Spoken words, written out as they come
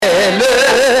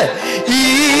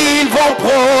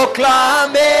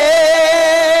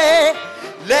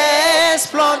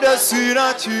le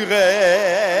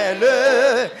surnaturel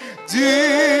du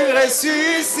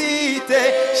ressuscité.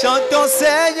 Chantons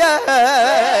Seigneur,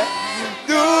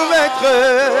 nous maître,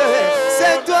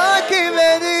 c'est toi qui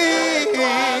bénis.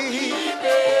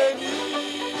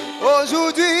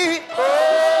 Aujourd'hui,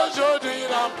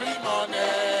 remplis mon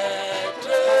être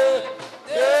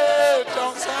de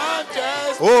ton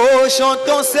Saint-Esprit. oh,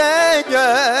 chantons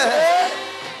Seigneur,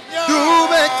 nous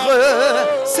maître,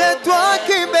 c'est toi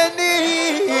qui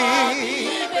bénis.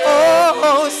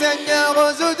 Oh, Seigneur,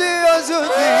 aujourd'hui,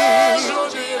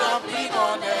 remplis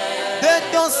mon être de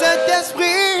ton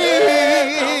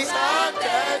Saint-Esprit.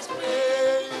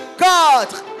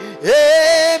 4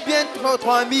 et bientôt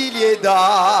 3 milliers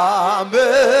d'âmes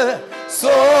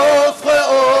s'offrent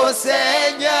au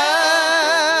Seigneur.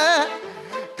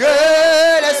 Que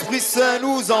l'Esprit Saint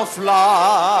nous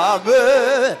enflamme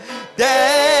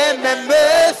des mêmes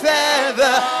fèves.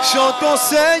 Chantons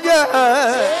Seigneur,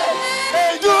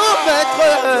 tout maître,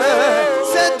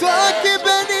 c'est toi qui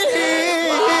bénis.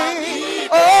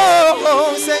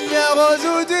 Oh, Seigneur,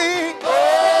 aujourd'hui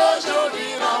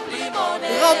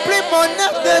remplis mon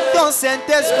âme de ton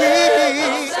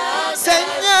Saint-Esprit.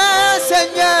 Seigneur,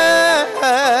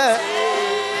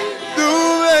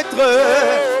 nous maître,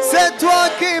 c'est toi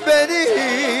qui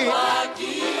bénis.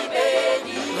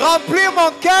 Remplis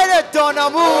mon cœur de ton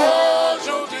amour,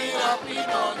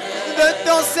 de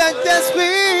ton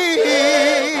Saint-Esprit.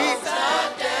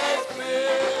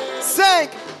 5.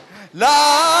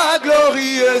 La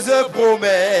glorieuse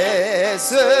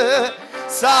promesse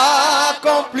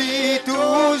s'accomplit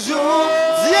toujours.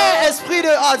 Viens, esprit de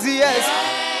hardiesse,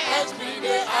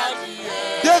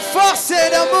 de force et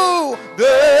d'amour,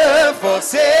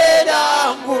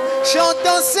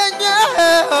 Chantons Seigneur,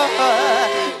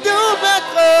 nous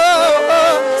maître,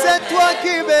 c'est toi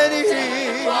qui bénis.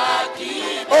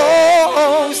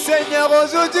 Oh, Seigneur,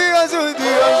 aujourd'hui,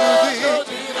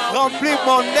 remplis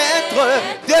mon être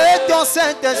de ton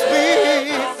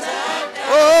Saint-Esprit.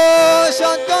 Oh,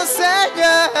 chantons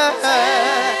Seigneur,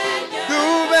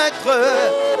 nous maître,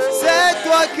 c'est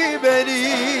toi qui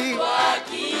bénis.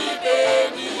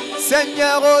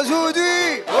 Seigneur,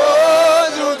 aujourd'hui,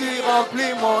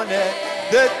 remplis mon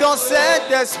être de ton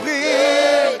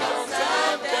Saint-Esprit.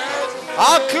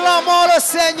 Acclamons le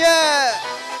Seigneur.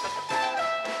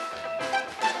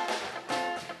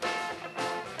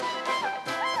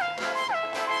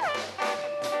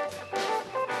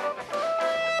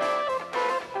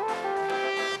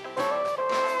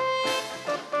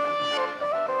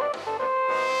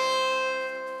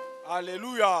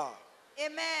 Alléluia.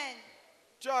 Amen.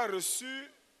 Tu as reçu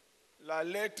la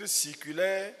lettre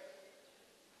circulaire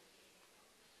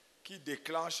qui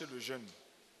déclenche le jeûne.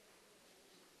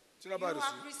 Tu n'as pas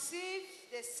reçu.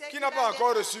 Qui n'a pas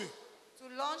encore reçu? To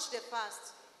launch the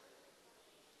fast.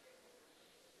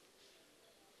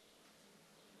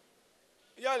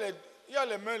 Il y a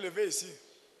les mains levées ici.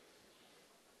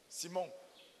 Simon,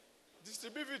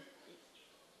 distribue vite.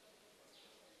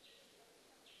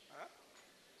 Hein?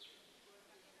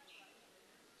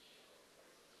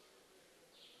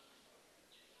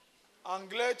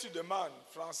 Anglais, tu demandes.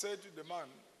 Français, tu demandes.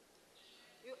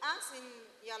 You ask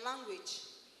in your language.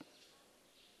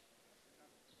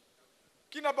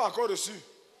 Qui n'a pas encore reçu?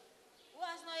 Who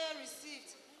has not yet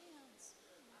received?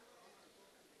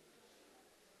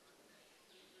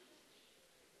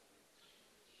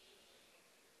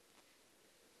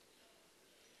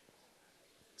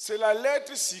 C'est la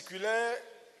lettre circulaire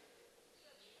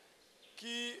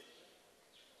qui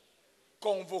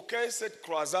convoquait cette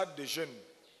croisade de jeûne.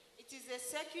 It is a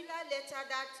circular letter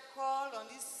that called on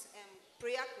this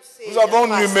prayer crusade. Nous avons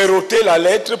numéroté la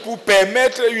lettre pour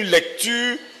permettre une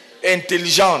lecture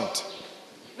intelligente.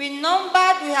 We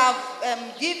have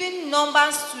given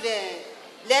numbers to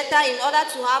the letter in order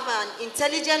to have an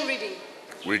intelligent reading.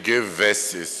 We gave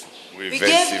verses. We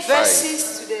gave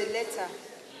verses to the letter.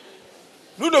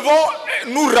 Nous devons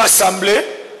nous rassembler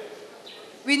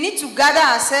We need to gather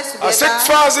ourselves together. à cette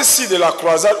phase-ci de la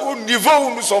croisade, au niveau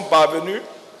où nous sommes parvenus.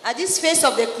 At this phase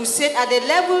of the crusade, at the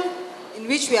level in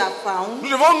which we are found, Nous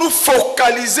devons nous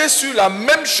focaliser sur la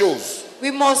même chose. we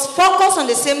must focus on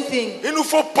the same thing. Il nous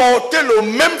faut porter le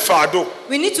même fardeau.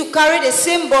 We need to carry the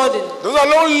same burden. Nous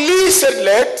allons lire cette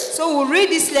lettre So we'll read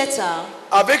this letter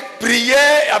avec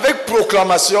prière, avec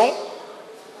proclamation.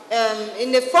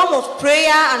 In the form of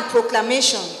prayer and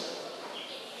proclamation.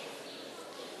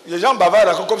 Les gens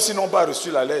bavardent comme s'ils n'ont pas reçu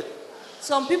la lettre.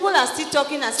 Some people are still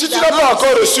talking as Si if tu they n'as have pas not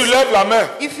encore received. reçu, lève la main.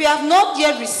 If you have not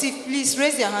yet received, please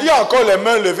raise your Il y hand. a encore les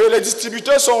mains levées. Les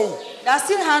distributeurs sont où? There are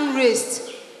still hand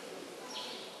raised.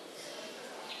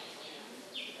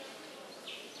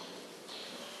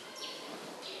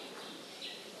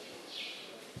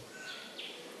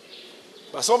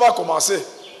 Parce qu'on va commencer.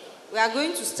 We are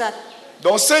going to start.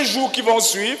 Dans ces jours qui vont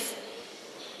suivre,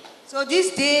 So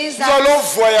these days nous allons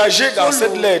voyager dans follow,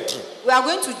 cette lettre. we are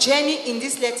going to journey in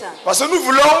this letter. Parce que nous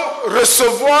voulons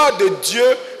recevoir de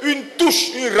Dieu une touche,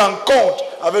 une rencontre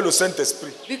avec le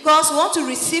Saint-Esprit. Because we want to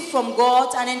receive from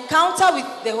God an encounter with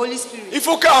the Holy Spirit. Il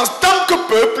faut qu'en tant que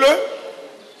peuple,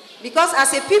 Because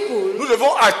as a people, nous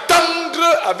devons attendre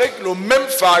avec le même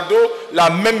fardeau, la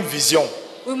même vision.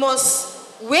 we must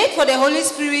wait for the Holy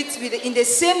Spirit in the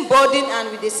same burden and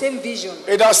with the same vision.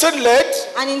 Et dans cette lettre,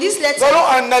 And in this nous letter, allons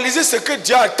analyser ce que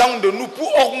Dieu attend de nous pour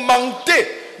augmenter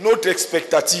notre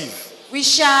expectative. we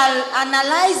shall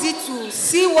analyze it to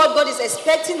see what God is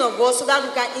expecting of us so that we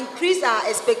can increase our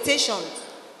expectations.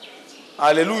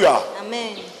 Alléluia.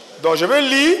 Amen. Donc je vais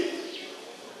lire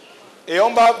et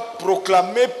on va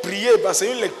proclamer, prier, parce que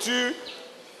c'est une lecture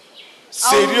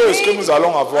sérieuse que nous allons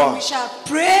And avoir. we shall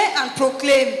pray and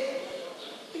proclaim.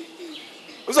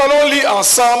 Nous allons lire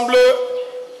ensemble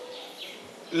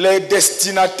les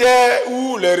destinataires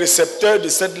ou les récepteurs de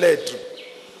cette lettre.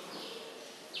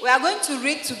 We are going to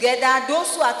read together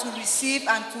those who are to receive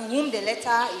and to whom the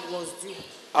letter was due.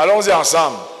 Allons-y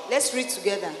ensemble. Let's read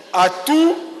together. À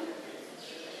tout,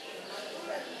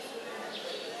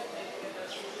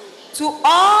 To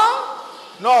all,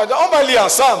 non, on va lire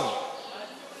ensemble.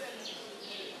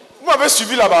 Vous m'avez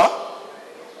suivi là-bas?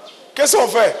 Qu'est-ce qu'on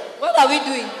fait? what are we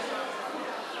doing?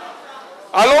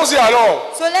 Allons-y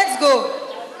alors. So let's go.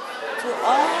 To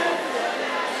all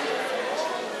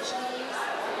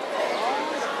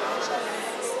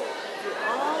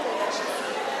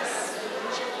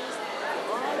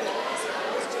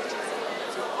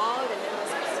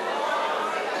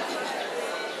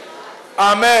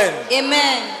Amen.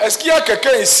 Amen. Est-ce qu'il y a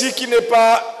quelqu'un ici qui n'est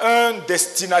pas un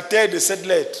destinataire de cette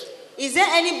lettre? Is there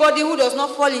anybody who does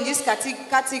not fall in this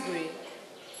category?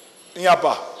 Il n'y a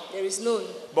pas. There is none.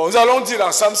 Bon, nous allons dire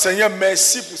ensemble, Seigneur,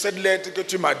 merci pour cette lettre que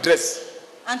tu m'adresses.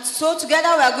 And so together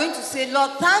we are going to say,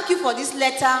 Lord, thank you for this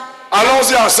letter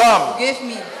Allons-y ensemble. you gave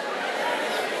me.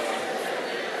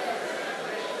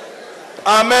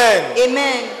 Amen.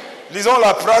 Amen. Lisons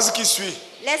la phrase qui suit.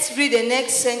 Let's read the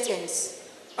next sentence.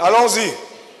 Allons-y.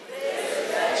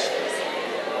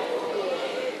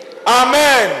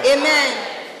 Amen. Amen.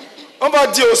 On va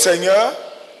dire au Seigneur,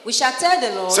 We shall tell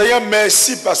the Lord, Seigneur,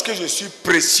 merci parce que je suis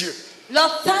précieux.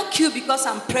 Lord, thank you because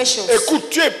I'm precious. Écoute,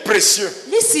 tu es précieux.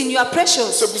 Listen, you are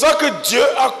precious. C'est pour ça que Dieu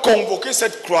a convoqué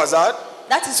cette croisade,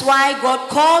 That is why God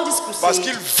called this parce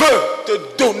qu'il crusade. veut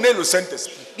te donner le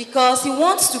Saint-Esprit. Because He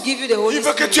wants to give you the Holy Il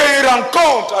veut que Spirit. tu aies une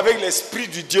rencontre avec l'Esprit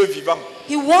du Dieu vivant.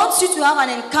 He wants you to have an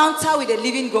encounter with the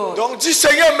living God. Donc dis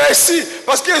Seigneur, merci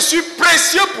parce que je suis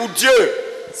précieux pour Dieu.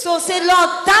 So say, Lord,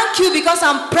 thank you because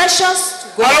I'm precious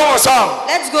to God. Allons ensemble.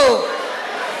 Let's go.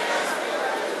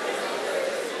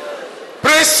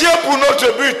 Précieux pour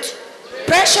notre but.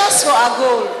 Precious for our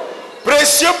goal.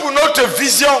 Précieux pour notre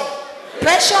vision.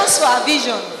 Precious for our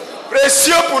vision.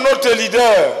 Précieux pour notre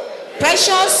leader.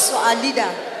 Precious for our leader.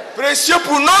 Précieux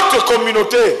pour notre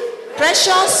communauté.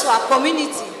 Precious for our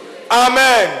community.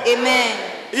 Amen. Amen.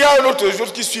 Il y a un autre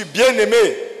jour qui suit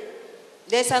bien-aimé.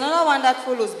 There's another one that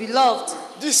follows, beloved.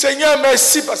 Dis Seigneur,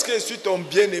 merci parce que je suis ton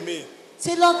bien-aimé.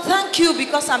 Say, Lord, thank you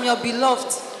because I'm your beloved.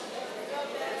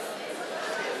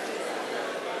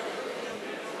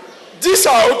 Dis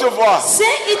ça à haute voix. Say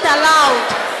it aloud.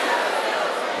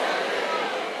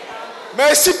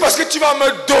 Merci parce que tu vas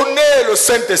me donner le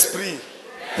Saint-Esprit.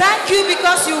 Thank you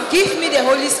because you give me the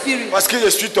Holy Spirit. Parce que je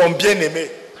suis ton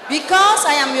bien-aimé. Because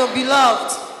I am your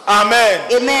beloved. Amen.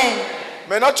 Amen.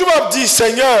 Maintenant, tu vas me dire,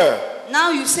 Seigneur,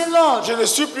 Now you say, Lord, je ne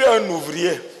suis plus un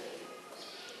ouvrier.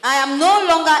 I am no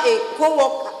longer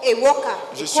a worker.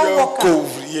 Je suis un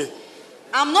co-ouvrier.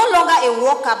 I'm no longer a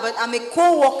worker, but I'm a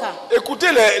co-worker.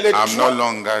 Écoutez les I'm no trois-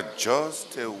 longer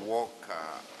just a worker,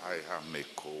 I am a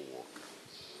co-worker.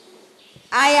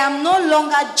 I am no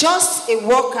longer just a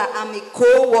worker, I'm a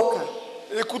co-worker.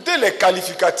 écoutez les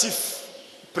qualificatifs.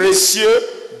 Précieux,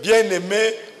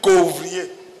 bien-aimé, co-ouvrier.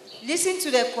 Listen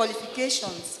to the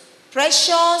qualifications.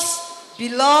 Precious,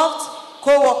 beloved,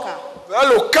 co-worker. Voilà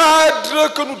le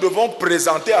cadre que nous devons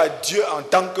présenter à Dieu en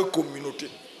tant que communauté.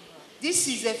 This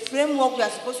is a framework we are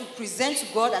supposed to present to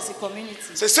God as a community.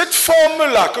 C'est cette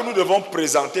forme-là que nous devons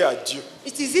présenter à Dieu.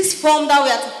 It is this form that we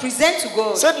are to present to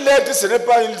God. Cette lettre, ce n'est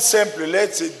pas une simple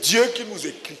lettre, c'est Dieu qui nous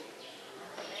écrit.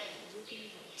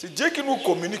 C'est Dieu qui nous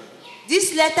communique.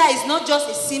 This letter is not just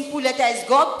a simple letter, it's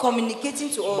God communicating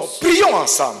to Bon, us. prions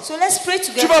ensemble. So let's pray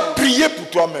Tu vas together. prier pour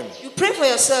toi-même. You pray for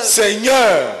yourself.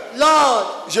 Seigneur,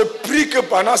 Lord, je prie que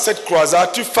pendant cette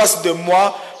croisade, tu fasses de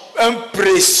moi un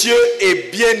précieux et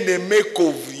bien-aimé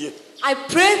couvrier. I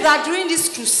pray that during this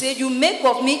crusade, you make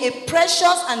of me a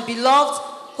precious and beloved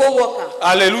co-worker.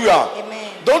 Alléluia. Amen.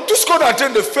 Donc tout ce qu'on est en train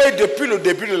de faire depuis le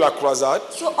début de la croisade,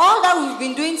 So all that we've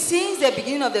been doing since the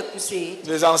beginning of the crusade,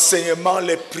 les enseignements,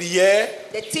 les prières,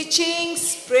 the teachings,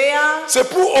 prayer, c'est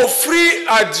pour offrir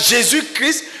à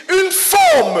Jésus-Christ une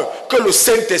forme que le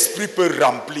Saint-Esprit peut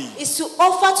remplir. is to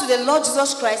offer to the Lord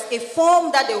Jesus Christ a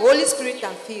form that the Holy Spirit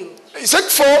can fill. Et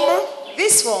cette forme,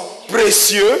 This form,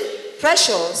 précieux,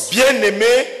 precious,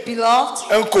 bien-aimé, beloved,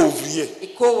 un co-ouvrier. a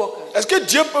co-worker. Est-ce que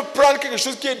Dieu peut prendre quelque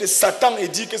chose qui est de Satan et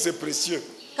dire que c'est précieux?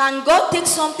 Can God take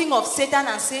something of Satan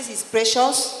and says it's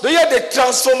precious? Donc il y a des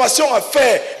transformations à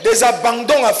faire, des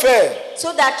abandons à faire.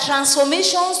 So that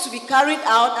transformations to be carried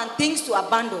out and things to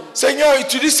abandon. Seigneur,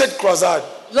 utilise cette croisade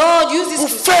Lord, use pour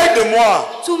this faire de moi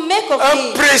to make of un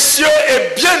me précieux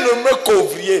et bien-aimé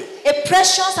co-ouvrier. a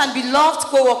precious and beloved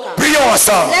co-worker. Prions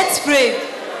ensemble. Let's pray.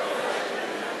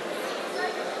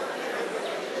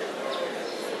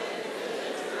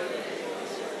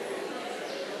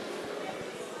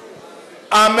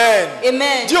 Amen.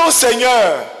 Amen. Dis au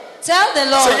Seigneur, Tell the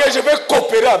Lord, Seigneur, je vais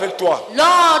coopérer avec toi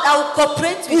Lord, I will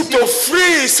cooperate pour with you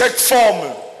t'offrir cette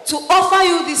forme, to offer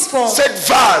you this form, cette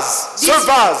vase, ce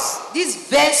vase this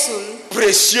vessel,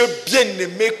 précieux,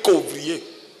 bien-aimé co-ouvrier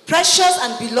precious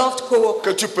and beloved co-worker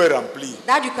que tu peux remplir.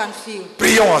 that you can feel.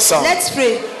 Prions ensemble. Let's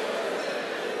pray.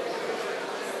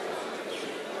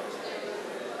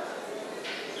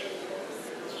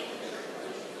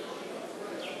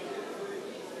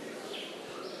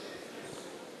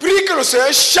 Prie que le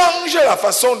Seigneur change la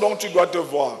façon dont tu dois te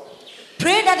voir.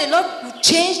 Pray that the Lord will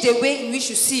change the way in which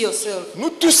you see yourself.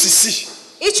 Nous tous ici,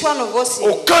 Each one of us here,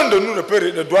 aucun de nous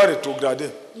ne doit rétrograder.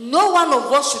 no one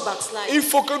of us should backslide. Il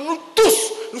faut que nous tous,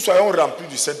 nous soyons remplis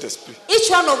du Saint-Esprit. Each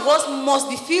one of us must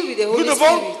be filled with the Nous Holy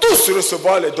devons Spirit. tous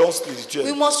recevoir les dons We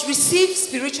spirituels. must receive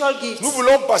spiritual gifts. Nous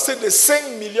voulons passer de 5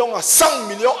 millions à 100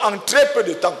 millions en très peu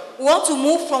de temps. We want to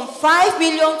move from 5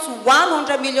 million to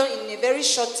 100 million in a very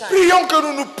short time. Prions que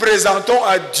nous nous présentons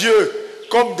à Dieu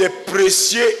comme des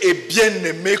précieux et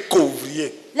bien-aimés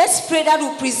co-ouvriers. Let's pray that we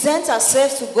present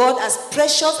ourselves to God as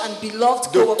precious and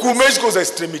beloved De co-workers. Koumé jusqu'aux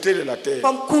extrémités de la terre.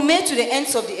 From Kume to the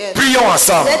ends of the earth. Prions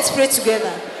ensemble. Let's pray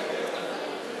together.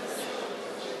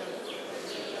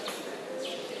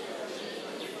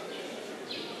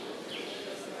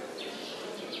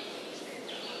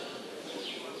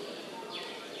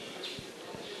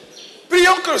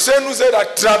 Prions que le Seigneur nous aide à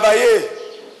travailler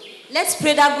Let's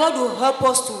pray that God will help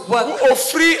us to work, pour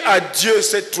offrir à Dieu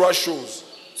ces trois choses.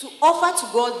 to offer to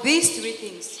God these three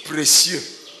things. Précieux,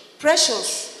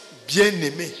 Precious,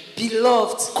 bien-aimés,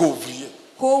 beloved, co-ouvriers.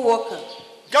 co-worker.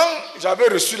 Quand j'avais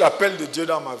reçu l'appel de Dieu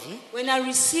dans ma vie, When I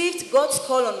received God's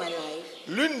call on my life,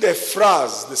 l'une des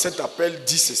phrases de cet appel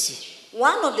dit ceci: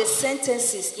 one of the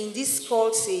sentences in this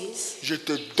call says, je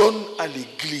te donne à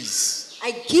l'église.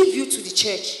 I give you to the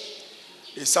church.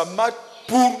 Et ça m'a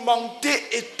tourmenté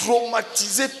et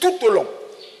traumatisé tout au long.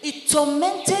 It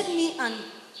tormented me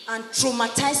and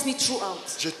traumatized me throughout.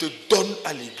 Je te donne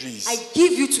à l'église. I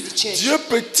give you to the church. Dieu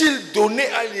peut-il donner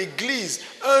à l'église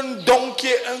un don qui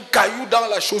est un caillou dans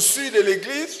la chaussure de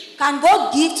l'église? Can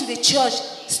God give to the church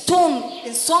stone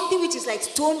and something which is like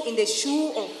stone in the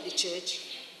shoe of the church?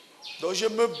 Donc je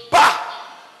me bats.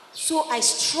 So I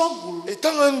struggle,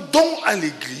 Étant un don à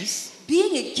l'église,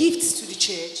 being a gift to the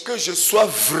church, que je sois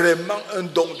vraiment un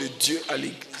don de Dieu à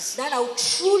l'église. that I will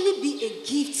truly be a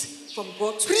gift from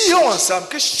God to the Prions church. ensemble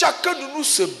que chacun de nous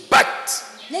se batte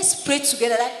Let's pray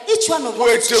together that each one of pour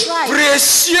us être try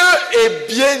précieux et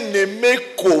bien-aimé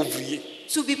co-ouvrier.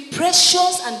 to be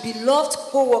precious and beloved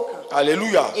co-worker.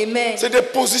 Alléluia. Amen. C'est des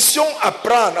positions à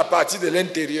prendre à partir de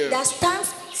l'intérieur. There are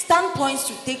standpoints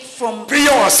to take from.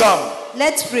 Prions ensemble.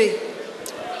 Let's pray.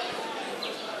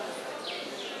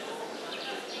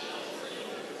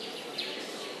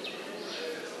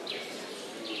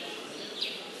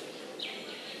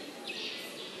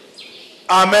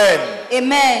 Amen.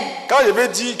 Amen. Quand je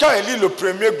lis le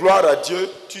premier gloire à Dieu,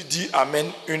 tu dis Amen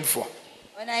une fois.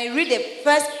 When I read the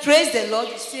first praise the Lord,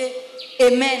 you say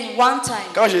Amen one time.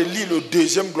 Quand je lis le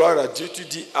deuxième gloire à Dieu, tu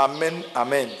dis Amen,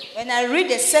 Amen. When I read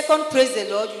the second praise the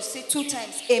Lord, you say 2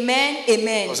 times Amen,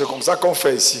 Amen. C'est comme ça qu'on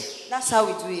fait ici. That's how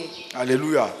we do it.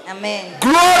 Alléluia. Amen.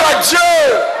 Gloire à Dieu.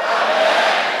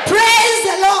 Praise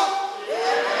the Lord.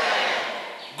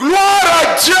 Gloire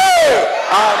à Dieu.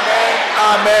 Amen,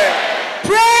 Amen.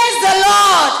 Praise the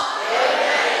Lord.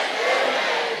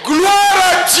 Gloire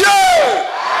à Dieu.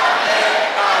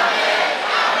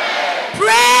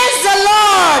 Praise the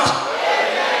Lord.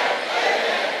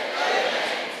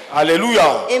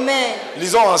 Alléluia. Amen.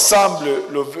 Lisons ensemble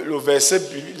le verset,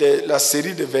 la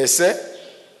série de versets.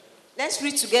 Let's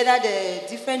read together the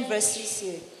different verses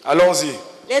here. Allons-y.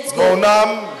 Let's go. Mon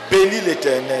âme bénit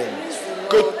l'Éternel.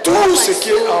 Que tout ce qui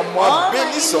est en moi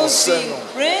bénisse son Saint-Nom.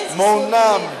 Mon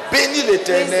âme bénit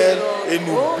l'Éternel et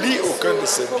n'oublie aucun de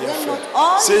ses bienfaits.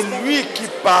 C'est lui qui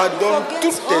pardonne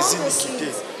toutes tes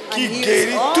iniquités, qui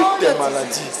guérit toutes tes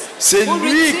maladies. C'est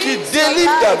lui qui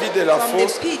délivre ta vie de la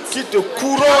fosse, qui te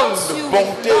couronne de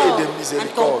bonté et de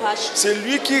miséricorde. C'est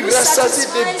lui qui rassasie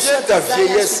de bien ta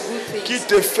vieillesse, qui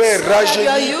te fait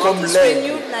rajeunir comme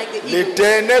l'herbe.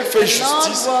 L'Éternel fait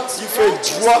justice, il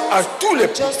fait droit à tous les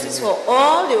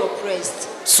opprimés.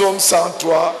 Psaume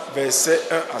 103, versets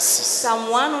 1 à 6. Psalm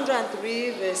 103,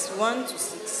 verse 1 to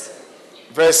 6.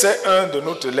 Verset 1 de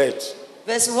notre lettre.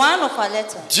 Verse 1 of our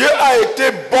letter. Dieu a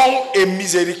été bon et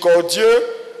miséricordieux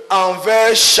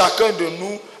envers chacun de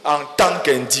nous en tant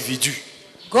qu'individu.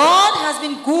 God has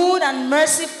been good and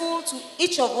merciful to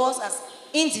each of us as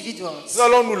individuals. Nous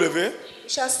allons nous lever We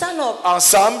shall stand up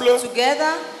ensemble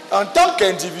together en tant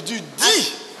qu'individu.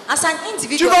 Dis, as an tu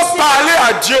individual. vas parler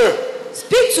à Dieu.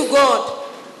 Speak to God.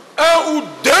 Un ou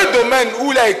deux domaines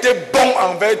où il a été bon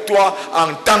envers toi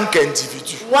en tant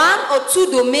qu'individu. One or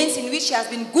two domains in which he has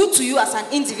been good to you as an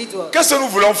individual. Qu'est-ce que nous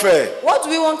voulons faire? What do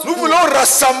we want to Nous do? voulons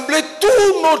rassembler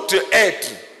tout notre être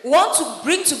We want to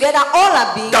bring together all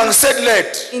our beings dans cette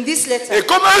lettre. in this letter. Et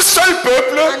comme un seul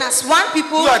peuple, And as one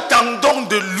people, nous attendons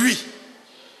de lui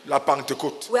la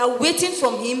Pentecôte. we are waiting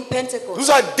from him Pentecost.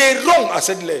 Nous adhérons à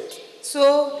cette lettre.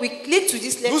 So we cling to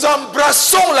this letter. Nous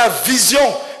embrassons la vision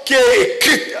qui est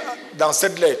écrite dans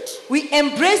cette lettre. We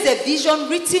embrace the vision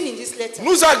written in this letter.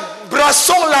 Nous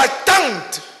embrassons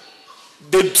l'attente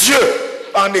de Dieu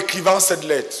en écrivant cette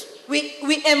lettre.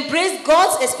 We embrace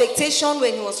God's expectation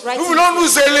when he was writing. Nous voulons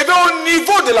nous élever au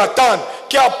niveau de l'attente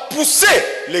qui a poussé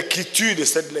l'écriture de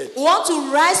cette lettre. We want to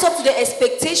rise up to the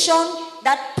expectation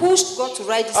that pushed God to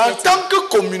write this En letter. tant que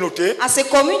communauté, As a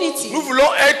community, nous voulons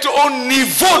être au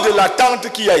niveau de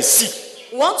l'attente qu'il y a ici.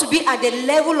 we want to be at the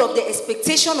level of the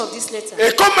expectation of this letter.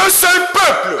 Et comme un seul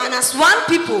peuple, And as one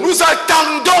people, nous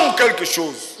attendons quelque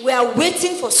chose. we are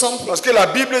waiting for something. Parce que la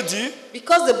Bible dit,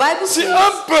 Because the Bible si says,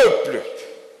 un peuple,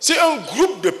 si un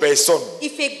groupe de personnes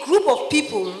if a group of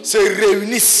people se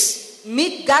réunissent,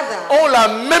 gather, ont la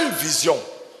même vision,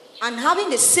 and having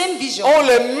the same vision, ont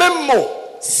les mêmes mots,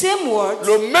 same words,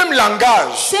 le même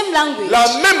langage, same language, la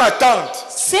même attente,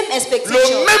 same le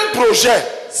expectation, même projet,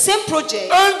 same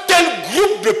project, un tel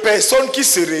groupe de personnes qui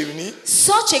se réunit,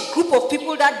 such a group of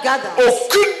people that gather,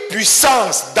 aucune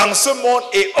puissance dans ce monde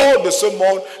et hors de ce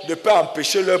monde ne peut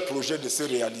empêcher leur projet de se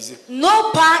réaliser. no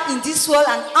power in this world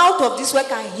and out of this world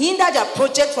can hinder their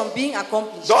project from being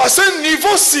accomplished. Donc à ce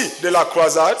niveau-ci de la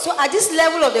croisade, So at this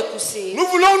level of the crusade, nous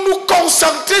voulons nous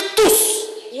concentrer tous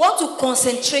we want to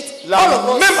concentrate la all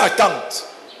of même us, attente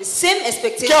the same qui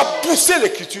expectation, a poussé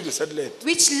l'écriture de cette lettre.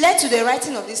 which led to the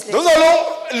writing of this letter. Nous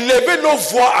allons lever nos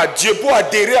voix à Dieu pour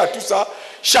adhérer à tout ça.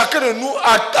 Chacun de nous,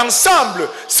 ensemble,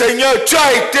 Seigneur, tu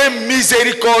as été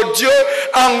miséricordieux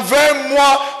envers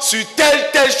moi sur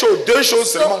telle chose, deux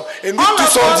choses seulement. Et nous all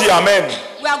tous of on us, dit Amen.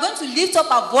 We are going to lift up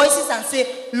our voices and say,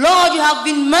 Lord, you have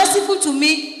been merciful to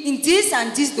me in this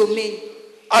and this domain.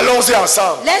 Allons-y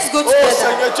ensemble. Let's go Oh together.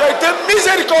 Seigneur, tu as été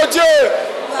miséricordieux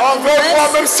envers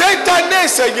moi-même cette année,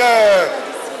 Seigneur,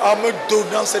 en me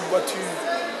donnant cette voiture,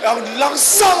 en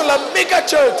lançant la méga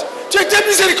church. Tu as été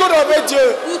miséricordieux envers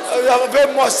Dieu, envers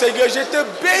moi, Seigneur. Je te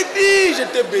bénis, je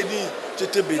te bénis, je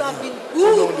te bénis. Au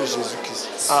nom de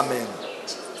Jésus-Christ. Amen.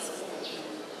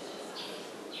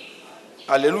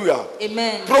 Alléluia.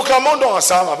 Amen. Proclamons donc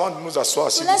ensemble avant de nous asseoir,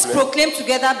 So s'il let's vous plaît. proclaim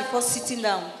together before sitting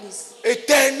down, please.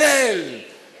 Éternel,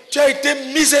 tu as été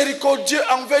miséricordieux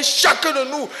envers chacun de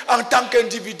nous en tant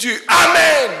qu'individu.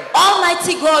 Amen.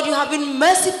 Almighty God, you have been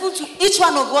merciful to each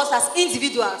one of us as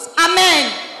individuals. Amen.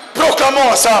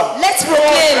 Proclamons ensemble. Let's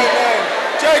proclaim.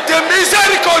 Tu as été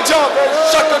miséricordieux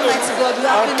envers chacun de Almighty God, you nous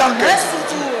have en been tant qu'individu.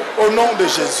 merciful. Au nom de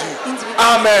Jésus. Individual.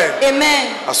 Amen. Amen.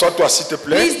 Assois-toi s'il te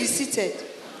plaît. Please be seated.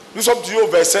 Nous sommes toujours au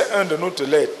verset 1 de notre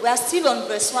lettre. We are still on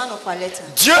verse 1 of our letter.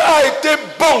 Dieu a été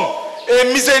bon et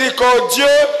miséricordieux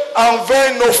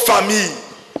envers nos familles.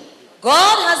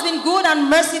 God has been good and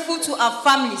merciful to our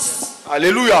families.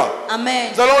 Alléluia.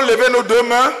 Amen. Nous allons lever nos deux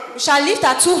mains We shall lift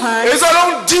our two et hands. nous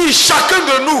allons dire chacun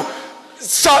de nous,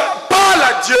 ça parle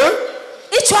à Dieu.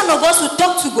 Each one of us will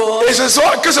talk to God.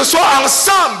 Et que ce soit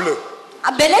ensemble.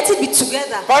 But let it be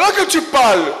together. Pendant que tu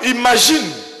parles,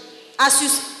 imagine As you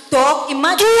talk,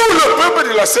 imagine tout le peuple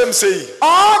de la CMCI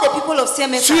all the people of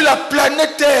CMF sur la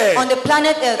planète Terre on the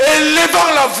planet Earth élevant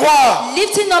la voix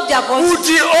lifting up their pour voices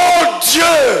dire oh Dieu,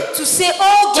 to say,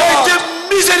 oh tu as God,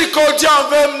 été miséricordieux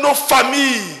envers nos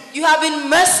familles. You have been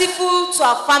merciful to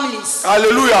our families.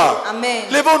 Alléluia. Amen.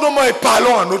 Levons nos mains et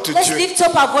parlons à notre Let's Dieu. lift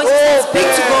up our voices and speak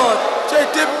to God. Tu as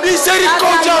été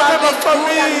miséricordieux Father, avec ma you have been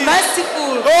good and famille.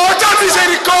 merciful. Oh, ta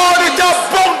miséricorde était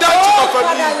abondante sur ma Father,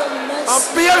 famille. your En mercy.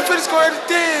 payant les frais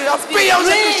scolarités, en payant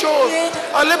quelque chose,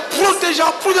 en les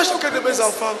protégeant, protégeant chacun de mes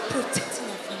enfants. Protecting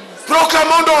our families.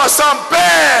 Proclamons donc ensemble,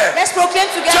 Père, Let's proclaim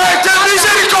tu together. as été Father,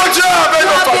 miséricordieux avec you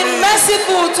nos have been familles.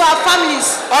 merciful to our families.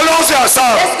 Allons-y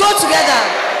ensemble. Let's go together.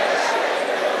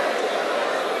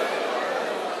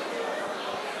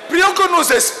 Prions que nos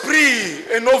esprits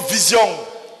et nos visions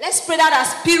Let's pray that our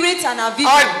spirits and our vision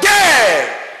adhèrent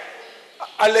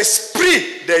à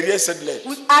l'esprit derrière cette lettre.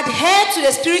 will adhere to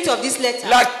the spirit of this letter.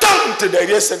 L'attente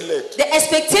derrière cette lettre. The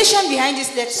expectation behind this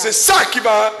C'est letter. ça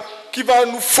qui va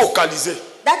nous focaliser.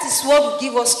 That is what will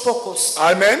give us focus.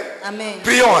 Amen. Amen.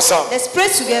 Prions ensemble. Let's pray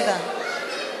together.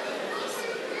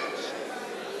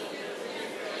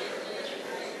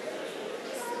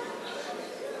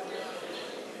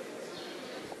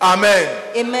 Amen.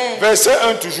 Amen. Verset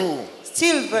 1 toujours.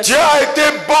 Still verse. Dieu a été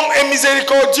bon et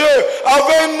miséricordieux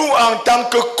avec nous en tant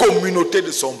que communauté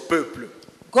de son peuple.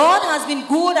 God has been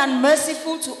good and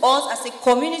merciful to us as a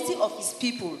community of his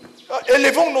people.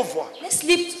 Élevons nos voix. Let's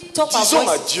lift up our Disons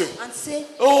à voices Dieu. and say,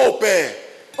 Oh Père,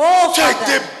 oh tu as été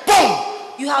Father, bon.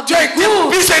 you have Tu as been été good.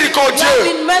 miséricordieux You have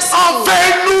been merciful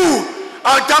envers nous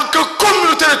en tant que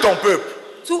communauté de ton peuple.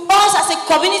 to us as a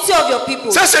community of your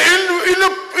people. Ça, c'est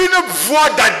une voix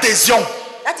d'adhésion.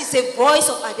 That is a voice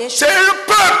of adhesion. C'est un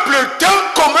peuple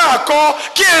d'un commun accord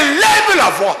qui élève la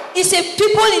voix It's a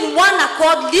people in one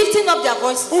accord lifting up their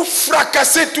voices pour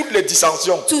fracasser toutes les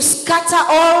dissensions, to scatter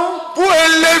all, pour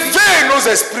élever nos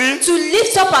esprits to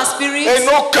lift up our spirits et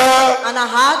nos cœurs and our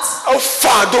hearts au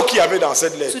fardeau qu'il y avait dans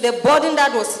cette lettre. to the burden that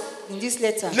was in this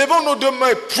letter. Levons nos deux mains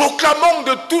et proclamons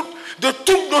de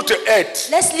toute notre être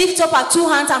Let's lift up our two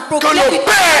hands and que proclaim le with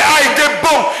Père a été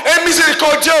bon et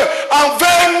miséricordieux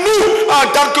envers nous en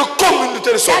tant que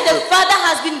communauté de son that the peuple. Father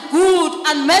has been good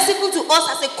and merciful to us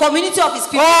as a community of his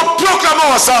people. Oh,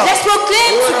 proclamons ensemble. Let's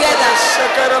proclaim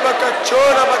together.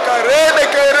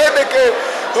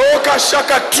 Oh,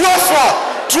 Kashaka, trois fois.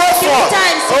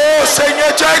 Oh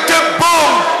Seigneur, tu as été bon.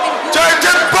 Tu as été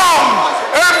bon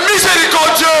et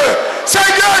miséricordieux.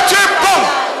 Seigneur, tu es bon.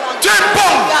 Tu es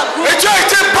bon. Et tu as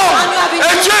été bon.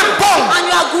 Et tu es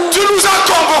bon. Tu nous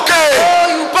as convoqués.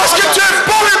 Parce que tu es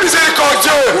bon et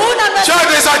miséricordieux. Tu as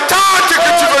des attentes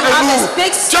que tu veux de nous.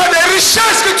 Tu as des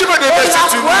richesses que tu veux déverser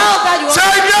sur nous.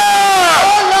 Seigneur,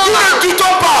 nous ne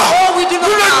doutons pas. Nous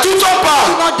ne doutons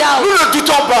pas. Nous ne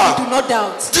doutons pas. Do not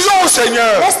doubt. Disons au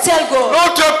Seigneur, Let's tell God,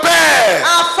 notre Père,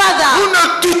 our Father, nous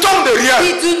ne doutons de rien.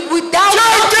 we doubt Tu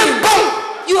as été nothing. bon,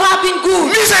 You have been good,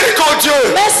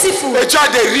 miséricordieux, merciful, et tu as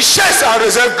des richesses en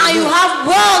réserve pour and you nous. have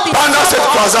wealth in Pendant store cette for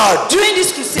us croisade. during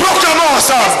this crusade. Proclamons Let's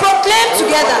ensemble. proclaim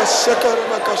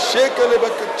together.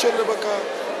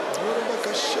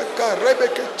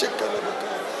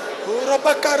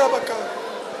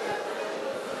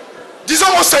 Disons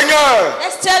au Seigneur,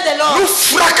 Let's tell the Lord, nous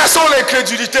fracassons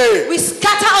l'incrédulité, we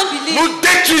scatter unbelief, nous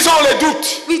détruisons les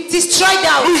doutes, we destroy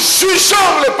doubt, nous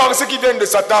jugeons les pensées qui viennent de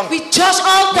Satan. we judge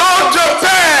all Notre thoughts.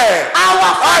 Père Our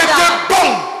a été Father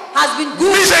bon, has been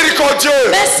good miséricordieux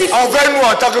Merciful. envers nous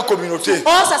en tant que communauté.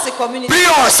 us as a community.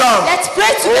 Prions ensemble. Let's pray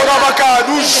Oh, together. Rabaka,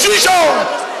 nous jugeons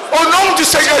au nom du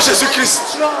Seigneur Jésus-Christ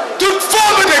toute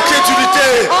forme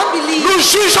d'incrédulité. Unbelief. Nous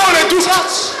jugeons les doutes.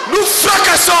 Nous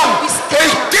fracassons et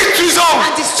détruisons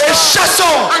et chassons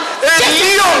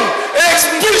et lions et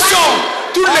expulsons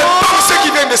toutes les pensées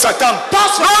qui viennent de Satan.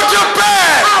 Notre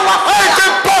Père a été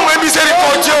bon et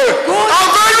miséricordieux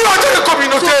envers nous en tant que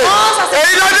communauté.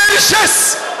 Et il a des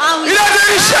richesses. Il a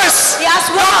des richesses.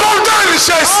 D'abondantes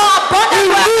richesses. Pour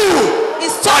nous.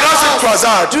 Pendant cette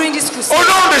croisade. During this crusade. Au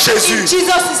nom de In Jésus.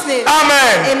 Jesus' name.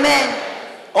 Amen. Amen.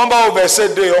 On va au verset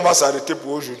 2 et on va s'arrêter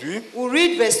pour aujourd'hui. We'll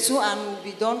read verse 2 and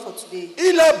we'll be done for today.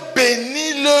 Il a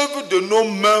béni l'œuvre de nos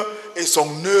mains et son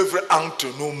œuvre entre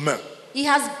nos mains. He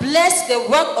has blessed the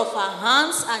work of our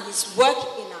hands and his work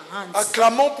in our hands.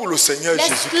 Acclamons pour le Seigneur Let's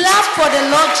Jésus-Christ. clap for the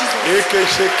Lord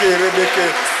Jesus.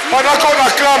 Pendant qu'on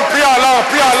acclame, prie en langue,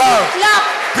 prie en langue. Clap.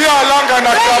 Prie en langue en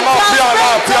acclamant, prie en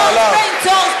langue, prie en langue.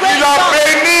 Il a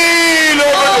béni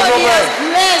l'œuvre de nos mains.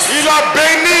 Il a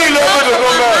béni l'œuvre de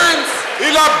nos mains.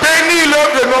 Il a béni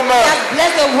l'œuvre de nos mains.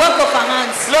 Bless the work of our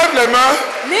hands. Lève les mains.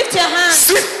 Lift your hands.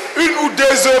 Cite une ou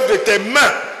deux œuvres de tes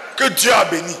mains que Dieu a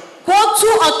bénies. Quote 2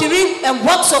 or 3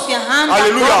 works of your hands that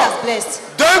Alléluia. God has blessed.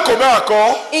 D'un commun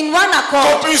accord, In one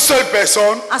accord, comme une seule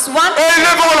personne, as one,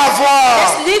 élevons la voix.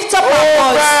 let's lift up Oh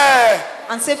our voice Père,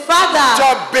 And say, tu Father,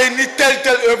 as béni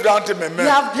telle œuvre dans tes mains. you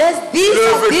have blessed this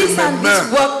L'œuvre and de this mes and mains.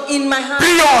 this work in my hand.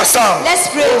 Prions ensemble. Let's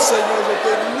pray. Oh Seigneur, je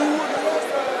te loue.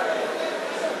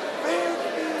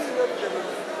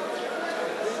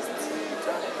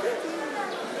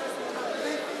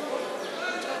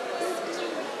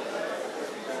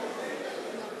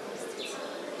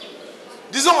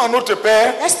 Disons à notre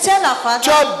Père, Let's tell our tu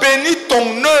Father, as béni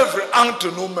ton œuvre entre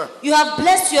nos mains. you have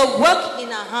blessed your work in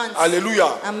our hands. Alléluia.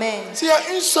 Amen. S'il y a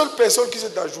une seule personne qui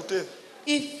s'est ajoutée,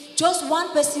 If just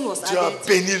one person was tu as added,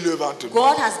 béni l'œuvre entre nous.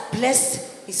 God has blessed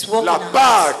his work La in our hands.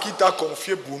 part qui t'a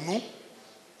confiée pour nous,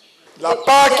 la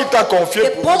part qui t'a confiée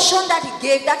The pour nous, portion that he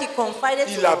gave, that he confided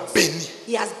il to a us, béni.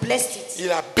 he has blessed it.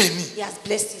 Il a béni. He has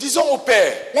blessed it. Disons au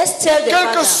Père, Let's tell the quels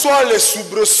que Father, soient les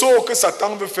soubresauts que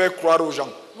Satan veut faire croire aux gens,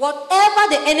 whatever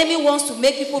the enemy wants to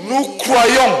make people nous believe,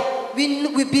 croyons we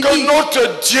que believe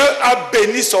notre Dieu a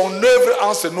béni son œuvre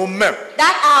entre nos mains.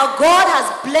 that our God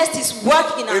has blessed his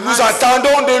work in our Et nous hands.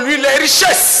 attendons de lui les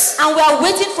richesses, And we are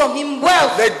waiting from him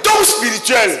wealth, les dons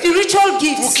spirituels spiritual pour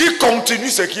gifts, qu'il continue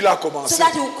ce qu'il a so commencé.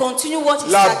 that he will continue what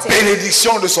he La started.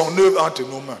 bénédiction de son œuvre entre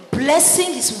nos mains.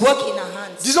 Blessing his work in our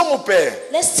hands. Disons au Père,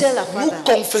 Let's tell our nous Father.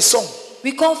 confessons,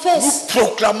 We nous confess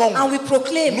proclamons, and we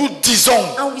proclaim nous disons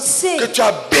and we say que tu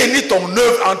as béni ton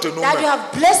œuvre entre nos that you mains.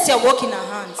 have blessed your work in our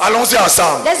hands. Allons-y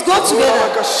ensemble. Let's go together.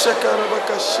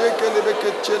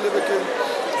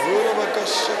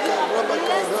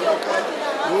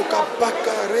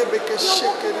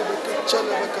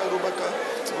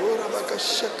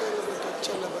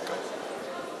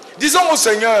 Disons au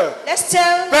Seigneur, Let's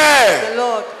tell Père, the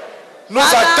Lord. nos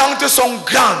Father, attentes sont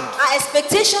grandes. our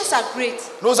expectations are great.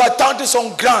 Nos attentes sont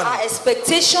grandes Our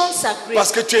expectations are great.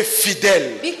 parce que tu es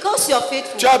fidèle. Because you are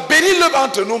faithful. Tu as béni l'œuvre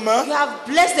entre nos mains You have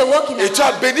blessed the work in our et tu as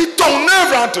hands. béni ton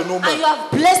œuvre entre nos And mains. you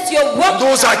have blessed your work in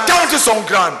Nos our hands. attentes sont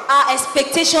grandes. Our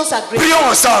expectations are great. Prions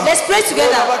ensemble. Let's pray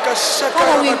together.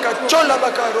 Father, we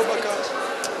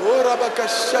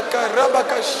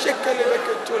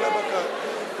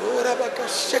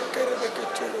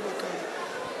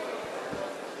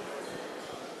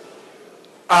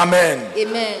Amen.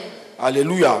 Amen.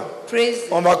 Alléluia. Praise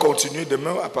On va continuer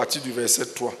demain à partir du verset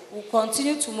 3. We'll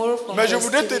continue tomorrow from Mais je verse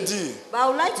voudrais te 3. dire, But I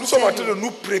would like nous to sommes en tell train de you,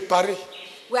 nous préparer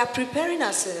we are preparing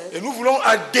ourselves et nous voulons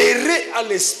adhérer à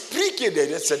l'esprit qui est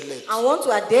derrière cette lettre, and want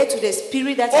to adhere to the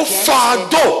spirit that au is behind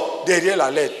the letter, fardeau derrière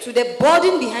la lettre. to the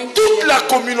burden behind Toute the la letter.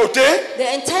 communauté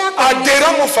The entire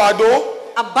adhérant au community fardeau,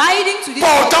 abiding to this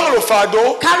portant burden, le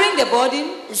fardeau, carrying the burden,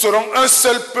 nous serons un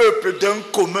seul peuple d'un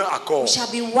commun accord. we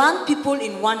shall be one people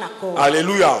in one accord.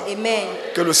 Alléluia. Amen.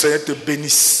 Que le Seigneur te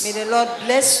bénisse. May the Lord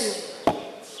bless you.